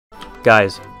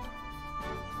Guys.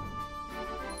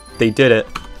 They did it.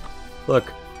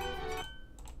 Look.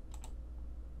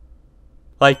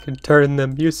 I can turn the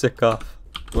music off.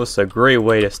 This is a great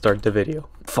way to start the video.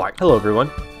 Fine. Hello everyone.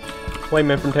 White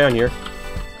man from town here.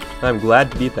 I'm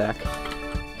glad to be back.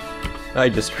 I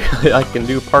just really I can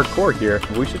do parkour here.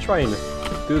 We should try and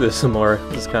do this some more.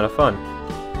 This is kind of fun.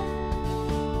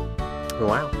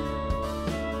 Wow.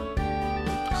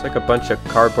 Looks like a bunch of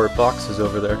cardboard boxes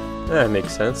over there. That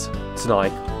makes sense. It's not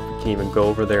like we can even go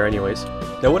over there anyways.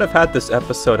 I would have had this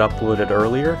episode uploaded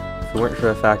earlier if it weren't for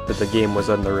the fact that the game was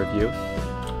under review.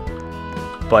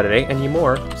 But it ain't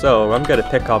anymore, so I'm gonna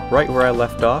pick up right where I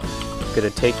left off. I'm gonna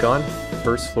take on the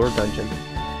first floor dungeon.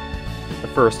 But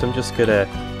first, I'm just gonna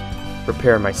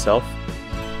repair myself.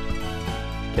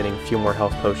 Getting a few more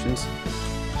health potions.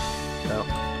 No.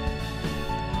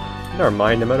 Never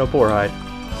mind, I'm out of boar hide.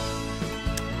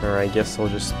 Or I guess I'll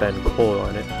just spend coal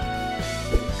on it.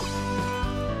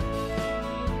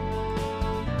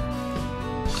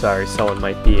 Sorry, someone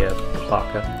might be a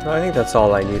baka. I think that's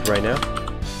all I need right now.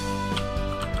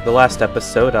 The last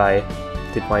episode, I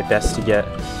did my best to get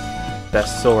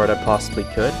best sword I possibly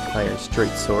could, Iron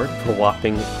Straight Sword, for a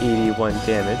whopping 81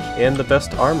 damage, and the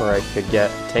best armor I could get,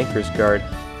 Tanker's Guard,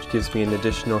 which gives me an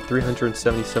additional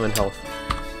 377 health.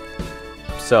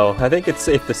 So, I think it's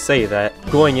safe to say that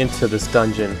going into this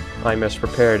dungeon, I'm as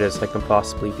prepared as I can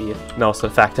possibly be. And also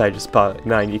the fact that I just bought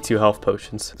 92 health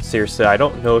potions. Seriously, I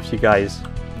don't know if you guys,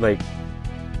 like,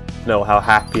 know how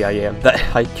happy I am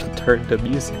that I can turn the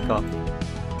music off.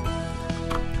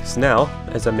 So now,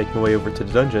 as I make my way over to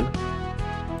the dungeon,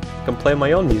 I can play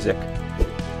my own music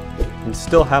and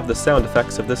still have the sound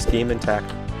effects of this game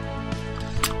intact.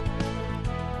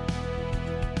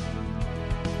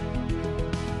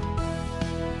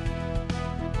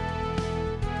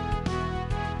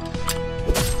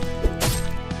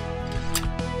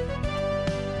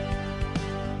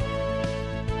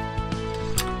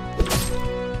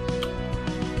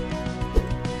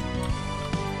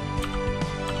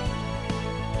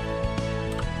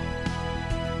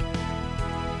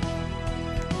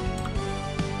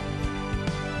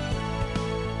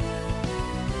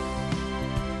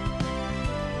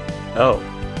 Oh.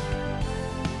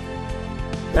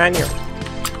 Manual.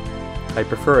 I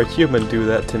prefer a human do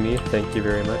that to me, thank you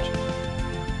very much.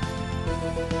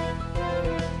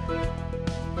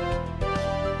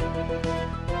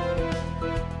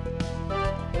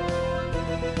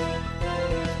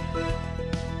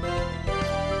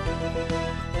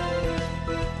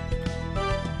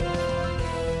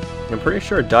 I'm pretty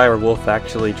sure Dire Wolf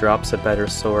actually drops a better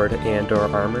sword and or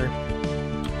armor,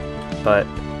 but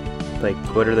like,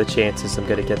 what are the chances I'm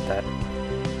gonna get that?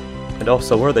 And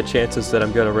also, what are the chances that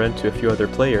I'm gonna run into a few other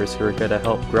players who are gonna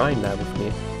help grind that with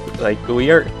me? Like,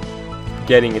 we aren't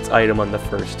getting its item on the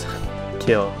first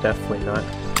kill, definitely not.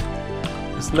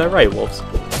 Isn't that right, wolves?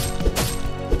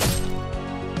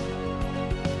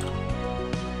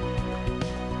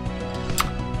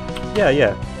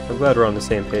 Yeah, I'm glad we're on the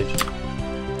same page.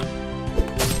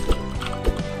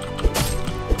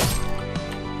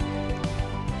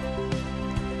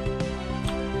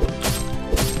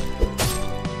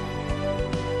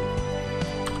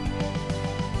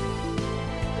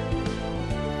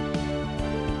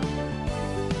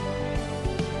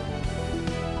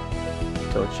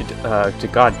 Don't you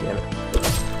god damn it.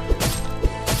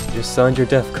 You just signed your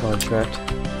death contract.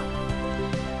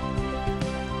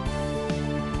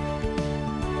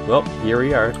 Well, here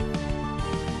we are.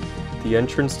 The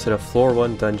entrance to the floor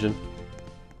 1 dungeon.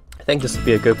 I think this would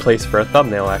be a good place for a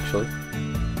thumbnail, actually.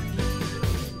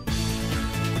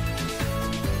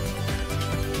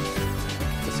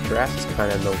 This grass is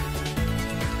kind of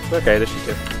no. Okay, this should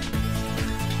do.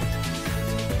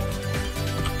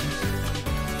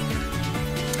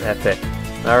 Epic.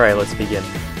 Alright, let's begin.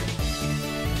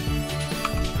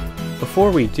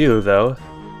 Before we do, though,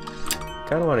 I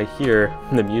kinda wanna hear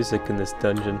the music in this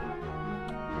dungeon.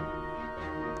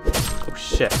 Oh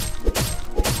shit.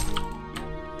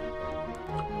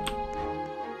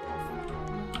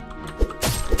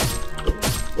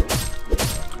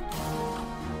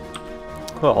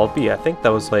 Well, I think that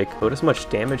was like about as much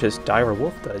damage as Dire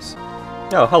Wolf does.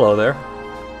 Oh, hello there.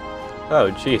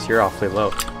 Oh jeez, you're awfully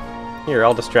low. Here,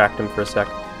 I'll distract him for a sec.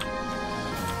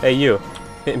 Hey, you.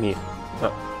 Hit me.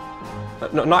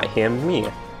 No, not him, me.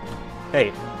 Hey.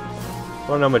 I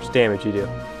don't know how much damage you do.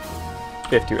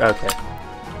 50, okay.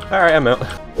 Alright, I'm out.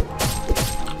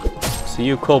 So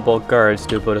you Cobalt guards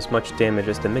do about as much damage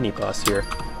as the mini-boss here.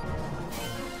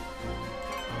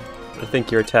 I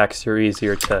think your attacks are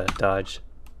easier to dodge.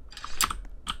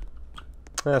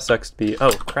 That sucks to be-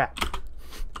 oh, crap.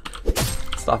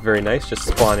 It's not very nice, just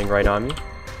spawning right on me.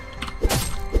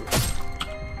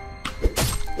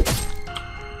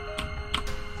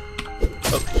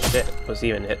 Oh shit, was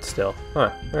even hit still. Huh.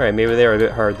 Alright, maybe they were a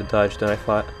bit hard to dodge than I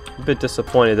thought. A bit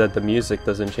disappointed that the music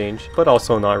doesn't change, but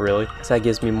also not really, because that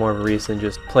gives me more of a reason to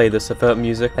just play this without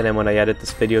music, and then when I edit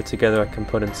this video together I can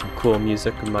put in some cool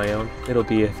music of my own. It'll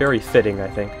be very fitting, I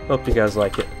think. Hope you guys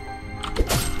like it.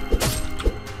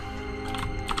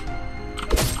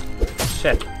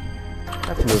 Shit.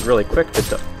 I have to move really quick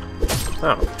to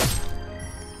oh.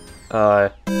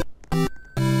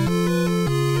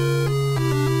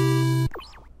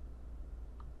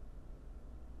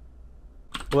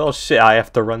 Well, shit, I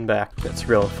have to run back. That's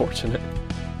real unfortunate.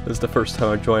 This is the first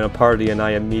time I join a party and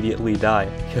I immediately die,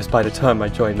 because by the time I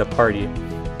join the party,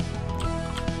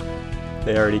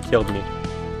 they already killed me.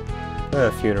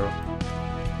 A funeral.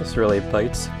 This really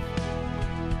bites.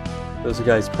 Those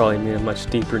guys probably made it much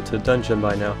deeper into the dungeon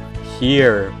by now.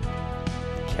 Here!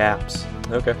 Caps.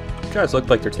 Okay. These guys look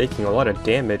like they're taking a lot of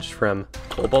damage from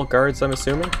cobalt guards, I'm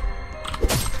assuming?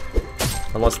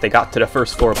 Unless they got to the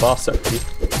first floor boss already.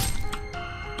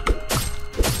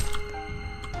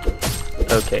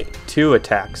 Okay, 2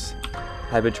 attacks.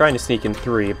 I've been trying to sneak in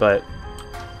 3, but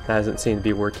that hasn't seemed to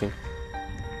be working.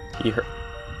 He hurt.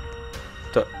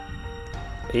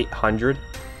 800?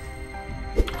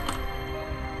 Is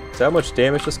that how much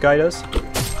damage this guy does?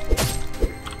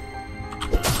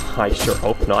 I sure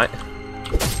hope not.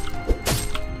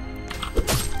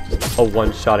 A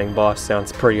one-shotting boss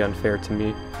sounds pretty unfair to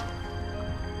me.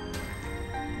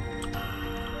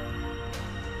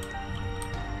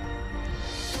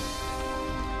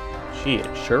 Gee,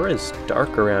 it sure is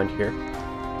dark around here.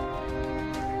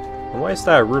 And why is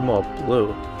that room all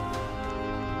blue?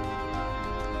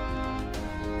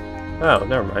 Oh,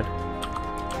 never mind.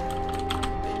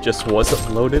 It just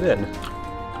wasn't loaded in.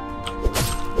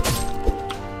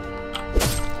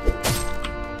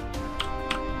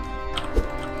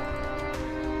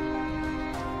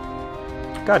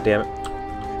 God damn it.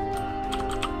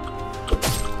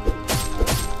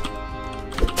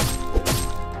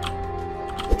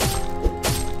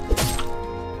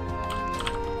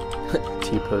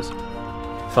 T-pose.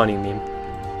 Funny meme.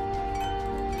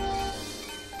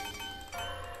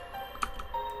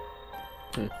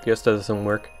 Guess that doesn't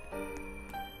work.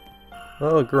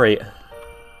 Oh, great.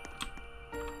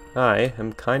 I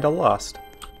am kinda lost.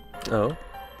 Oh.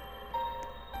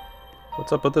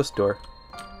 What's up with this door?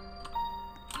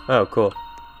 Oh, cool.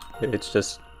 It's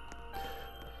just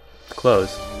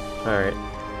closed. Alright.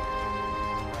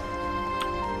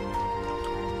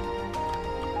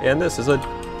 And this is a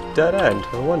dead end.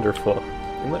 Wonderful.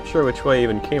 I'm not sure which way I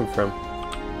even came from.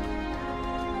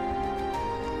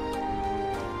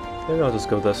 Maybe I'll just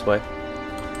go this way.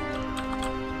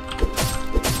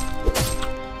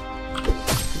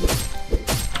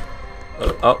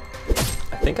 Oh.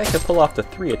 I think I can pull off the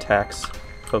 3 attacks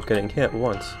without getting hit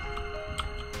once.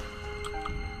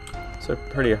 So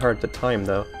pretty hard to time,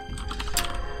 though.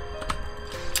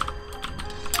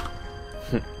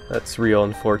 That's real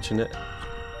unfortunate.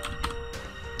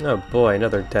 Oh boy,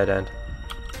 another dead end.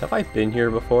 Have I been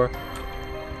here before?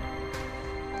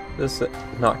 This is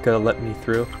not gonna let me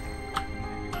through.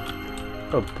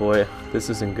 Oh boy, this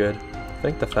isn't good. I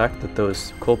think the fact that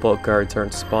those cobalt guards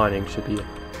aren't spawning should be a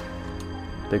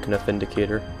big enough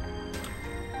indicator.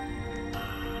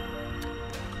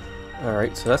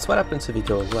 Alright, so that's what happens if you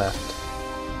go left.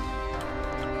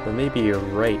 Or maybe you're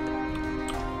right.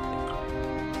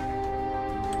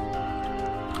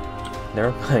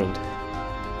 Never mind.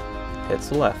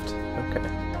 It's left. Okay.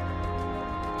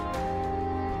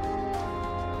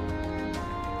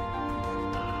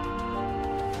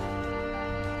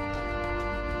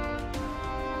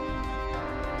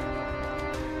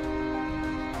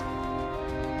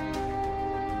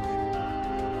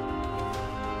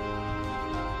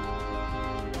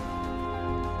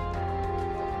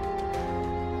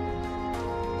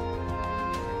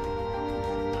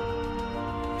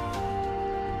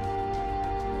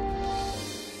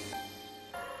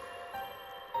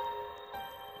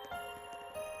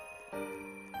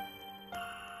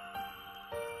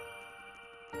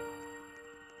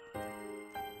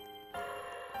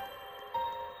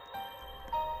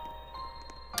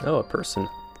 Oh, a person.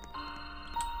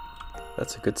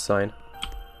 That's a good sign.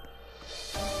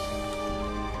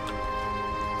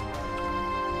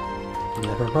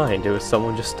 Never mind, it was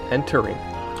someone just entering.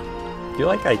 I feel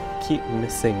like I keep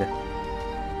missing,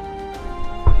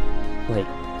 like,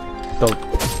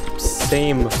 the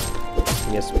same, I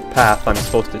guess, path I'm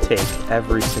supposed to take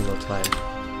every single time.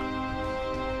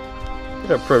 I'm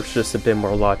gonna approach this a bit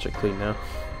more logically now.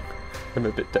 I'm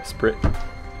a bit desperate.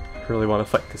 really want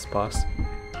to fight this boss.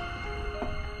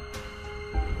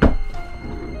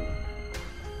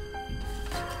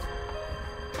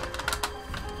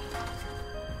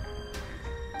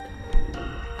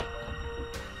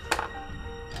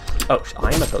 Oh,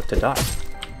 I'm about to die.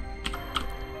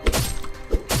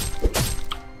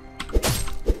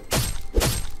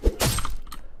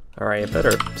 Alright, I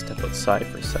better step outside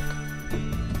for a sec.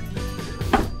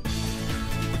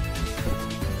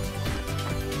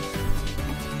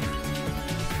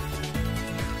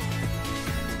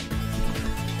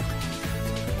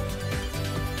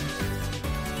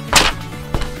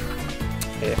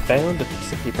 Okay, I found a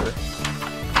piece of paper.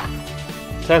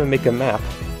 Time to make a map.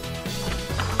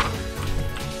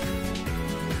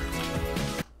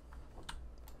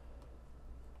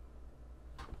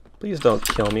 Please don't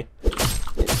kill me.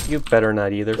 You better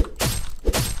not either.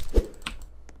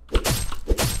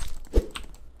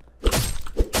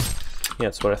 Yeah,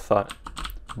 that's what I thought.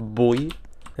 Boy.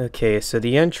 Okay, so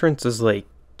the entrance is like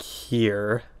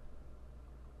here.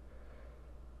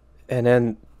 And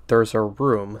then there's a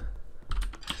room.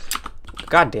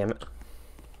 God damn it.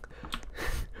 I'm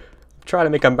trying to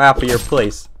make a map of your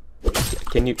place.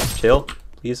 Can you chill,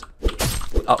 please?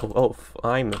 Oh,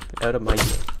 I'm out of my game.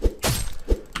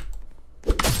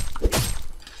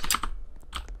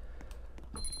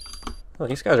 Oh,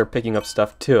 these guys are picking up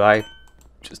stuff too. I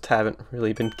just haven't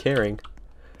really been caring.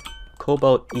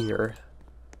 Cobalt ear.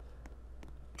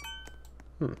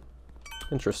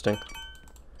 Interesting.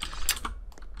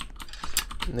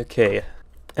 Okay.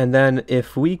 And then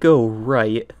if we go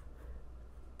right,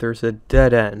 there's a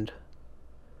dead end.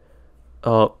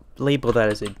 I'll label that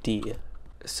as a D.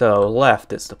 So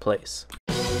left is the place.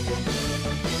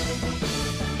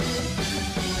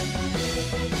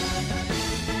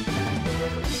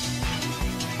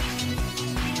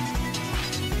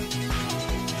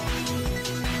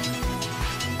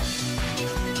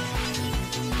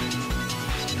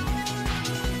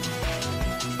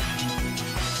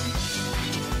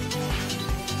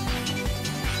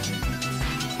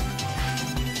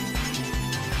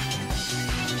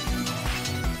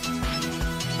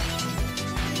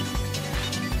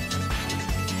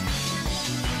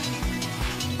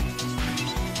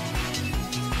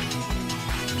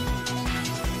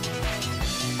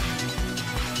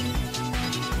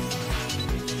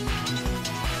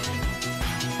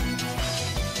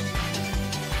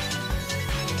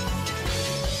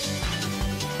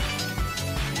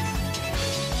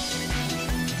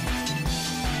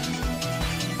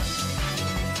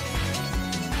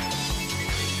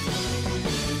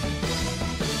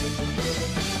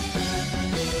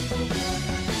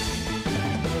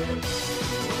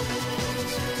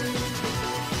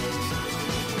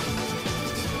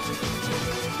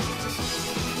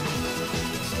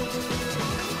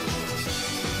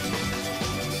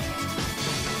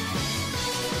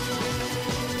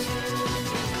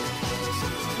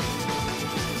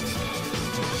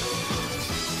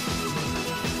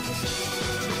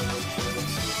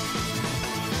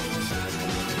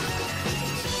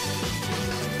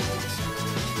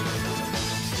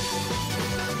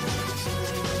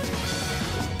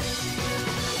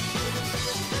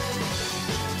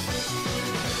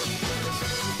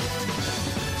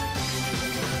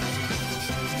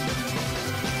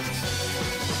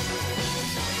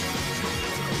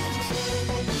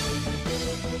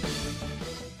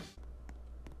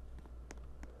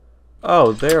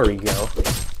 Oh, there we go.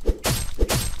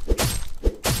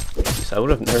 Jeez, I would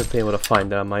have never been able to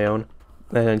find that on my own.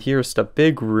 And here's the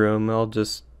big room. I'll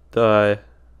just, I'll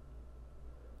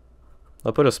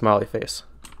put a smiley face.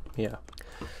 Yeah.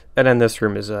 And then this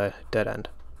room is a dead end.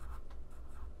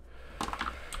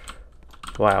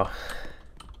 Wow.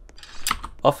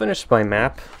 I'll finish my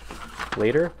map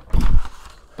later,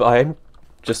 but I'm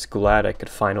just glad I could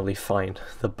finally find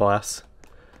the boss.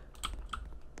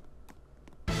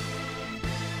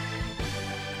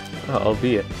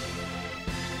 Albeit,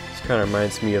 this kind of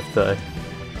reminds me of the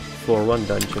floor 1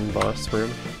 dungeon boss room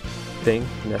thing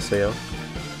in SAO.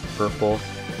 Purple.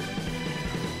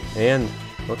 And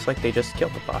looks like they just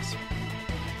killed the boss.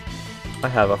 I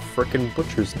have a frickin'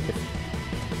 butcher's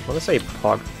knife. I want to say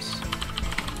progress.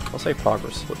 I'll say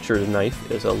progress. Butcher's knife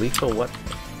is a lethal weapon.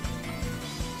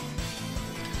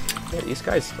 Yeah, these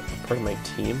guys are part of my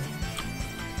team.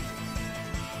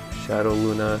 Shadow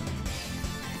Luna.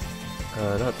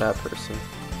 Not that person.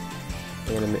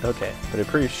 Okay, but I'm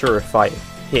pretty sure if I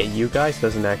hit you guys, it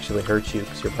doesn't actually hurt you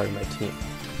because you're part of my team.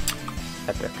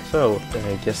 Epic. So, then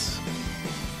I guess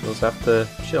we'll just have to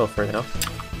chill for now.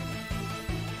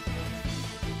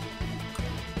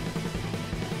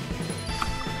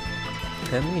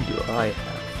 How many do I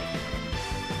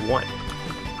have? 1.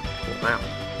 Wow.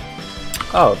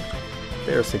 Oh,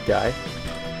 there's a guy.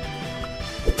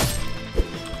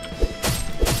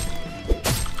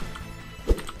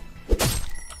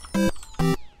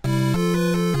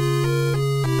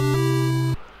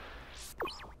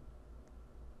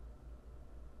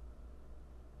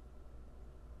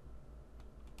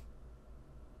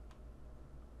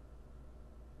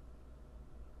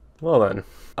 Well then,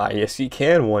 I guess he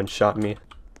can one-shot me.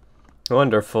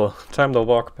 Wonderful. Time to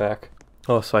walk back.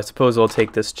 Oh, so I suppose I'll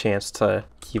take this chance to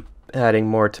keep adding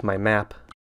more to my map.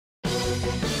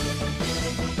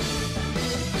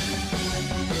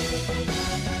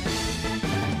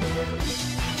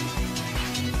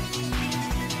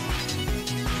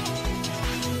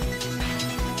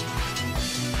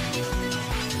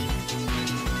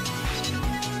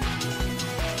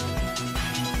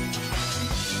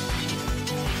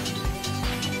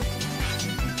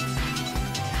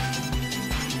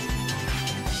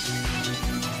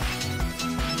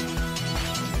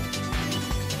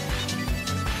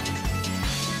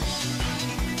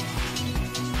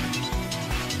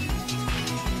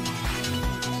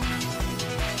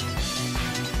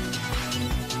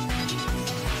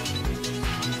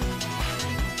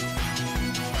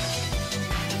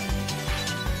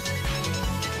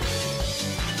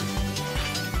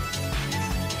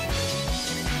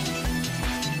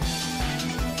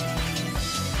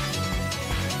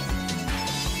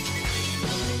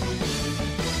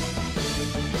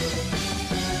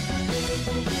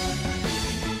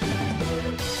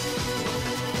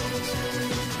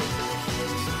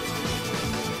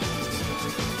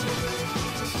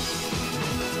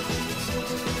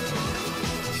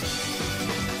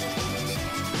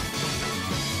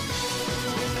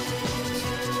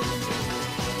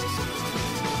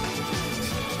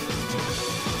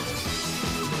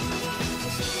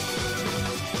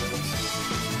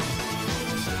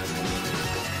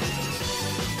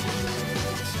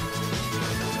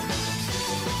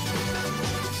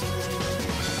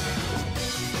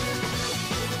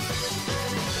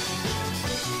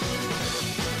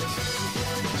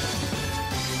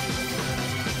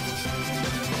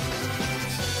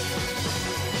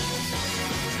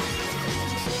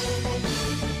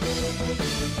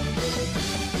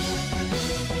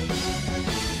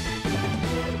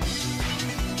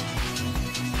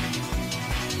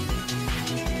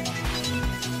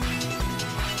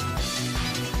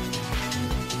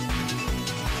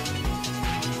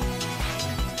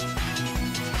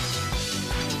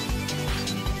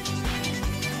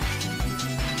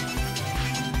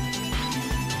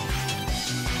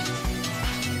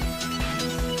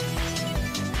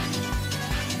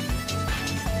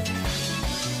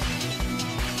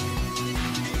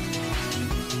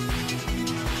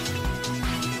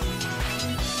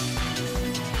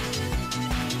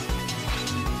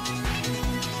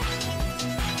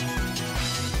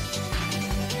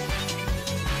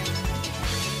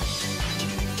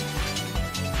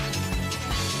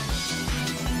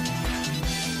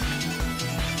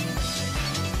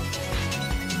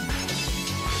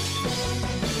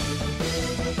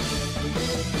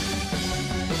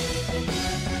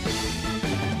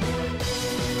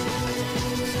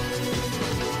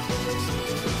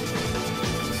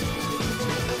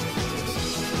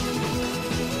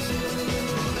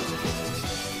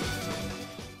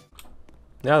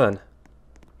 Now then,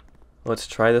 let's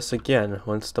try this again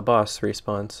once the boss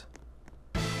respawns.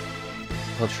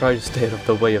 I'll try to stay out of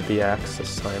the way of the axe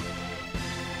this time.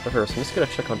 But first, I'm just gonna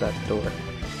check on that door.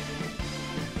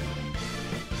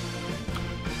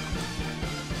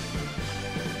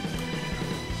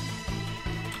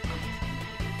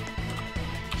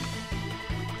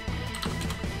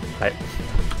 Hi.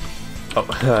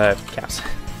 Oh, caps.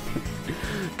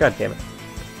 God damn it.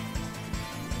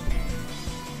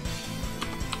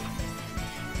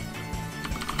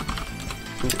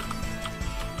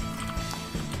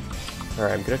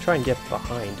 Alright, I'm gonna try and get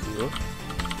behind you.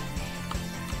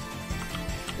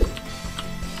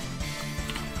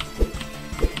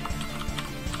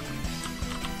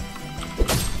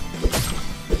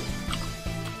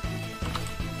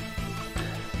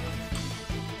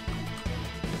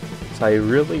 So I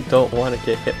really don't want to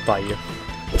get hit by you.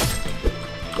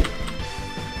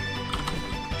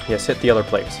 Yes, hit the other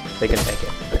players. They can take it,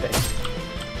 I think.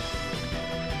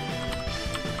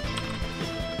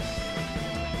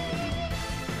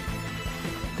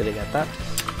 Did I get that?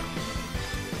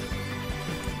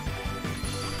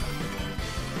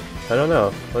 I don't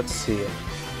know. Let's see.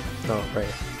 Oh, right.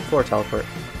 Floor teleport.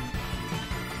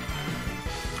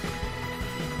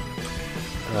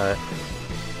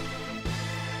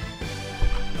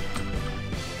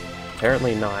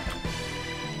 Apparently not.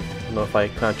 don't know if I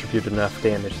contributed enough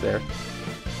damage there.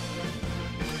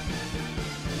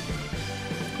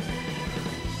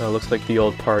 Looks like the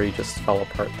old party just fell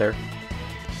apart there.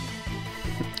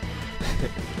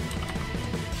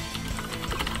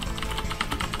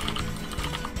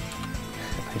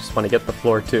 I just want to get the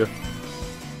floor too.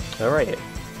 Alright.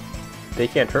 They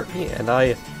can't hurt me, and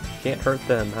I can't hurt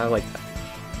them. I like that.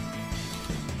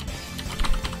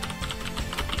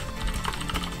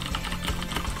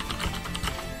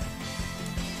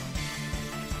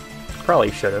 Probably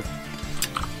should have.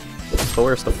 But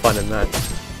where's the fun in that?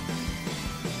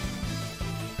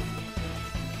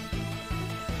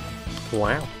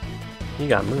 Wow. You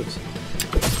got moves.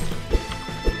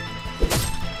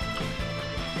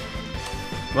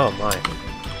 Oh my.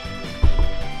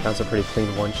 That was a pretty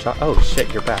clean one shot. Oh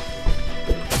shit, you're back.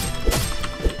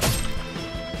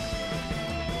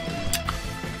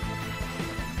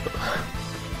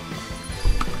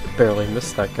 Barely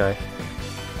missed that guy.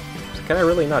 Can I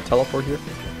really not teleport here?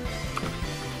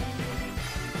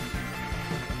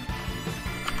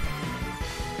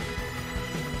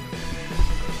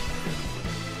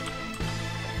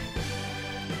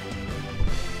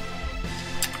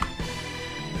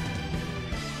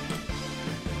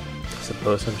 I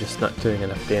suppose I'm just not doing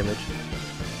enough damage.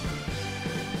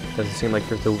 Doesn't seem like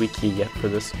there's a wiki yet for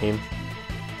this game.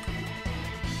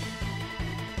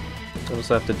 I'll just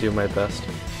have to do my best.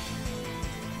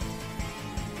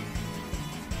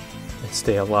 And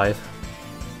stay alive.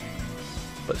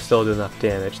 But still do enough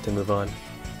damage to move on.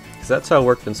 Because that's how it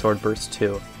worked in Sword Burst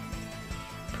 2.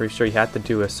 Pretty sure you had to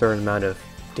do a certain amount of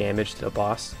damage to the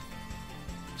boss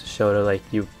to show that like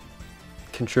you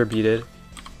contributed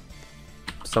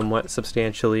somewhat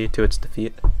substantially to its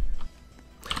defeat.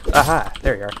 Aha!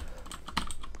 There you are.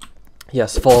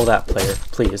 Yes, follow that player,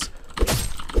 please.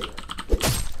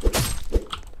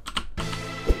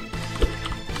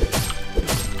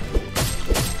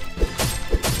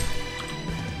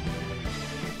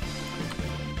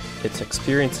 Its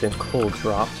experience in cold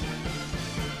dropped.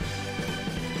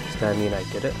 Does that mean I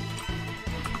did it?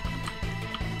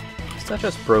 Is that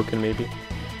just broken, maybe?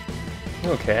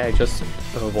 Okay, I just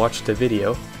watched a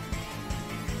video.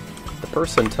 The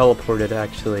person teleported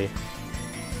actually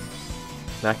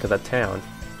back of the town.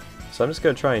 So I'm just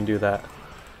gonna try and do that.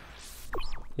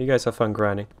 You guys have fun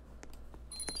grinding.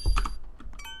 I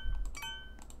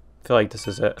feel like this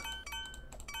is it.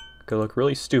 Gonna look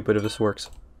really stupid if this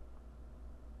works.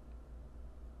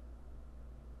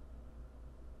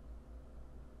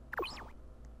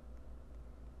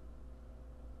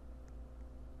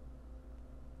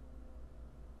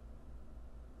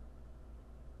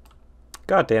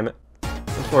 God damn it.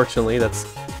 Unfortunately, that's,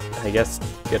 I guess,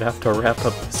 gonna have to wrap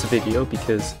up this video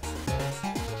because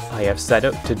I have set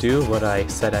out to do what I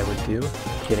said I would do at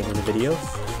the beginning of the video.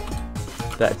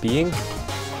 That being,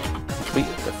 complete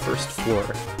the first floor.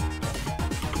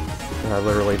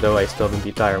 Literally, though, I still haven't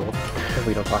beat Direwolf.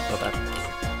 We don't talk about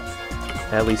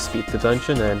that. At least beat the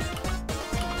dungeon, and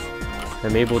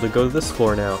I'm able to go to this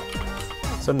floor now.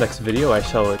 So next video, I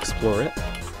shall explore it,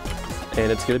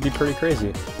 and it's gonna be pretty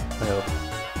crazy. I hope.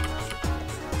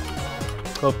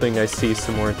 Hoping I see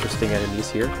some more interesting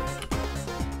enemies here.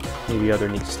 Maybe other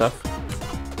neat stuff.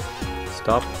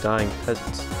 Stop dying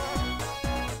peasants.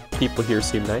 People here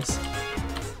seem nice.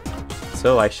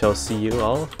 So I shall see you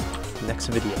all next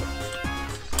video.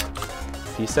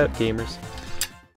 Peace out, gamers.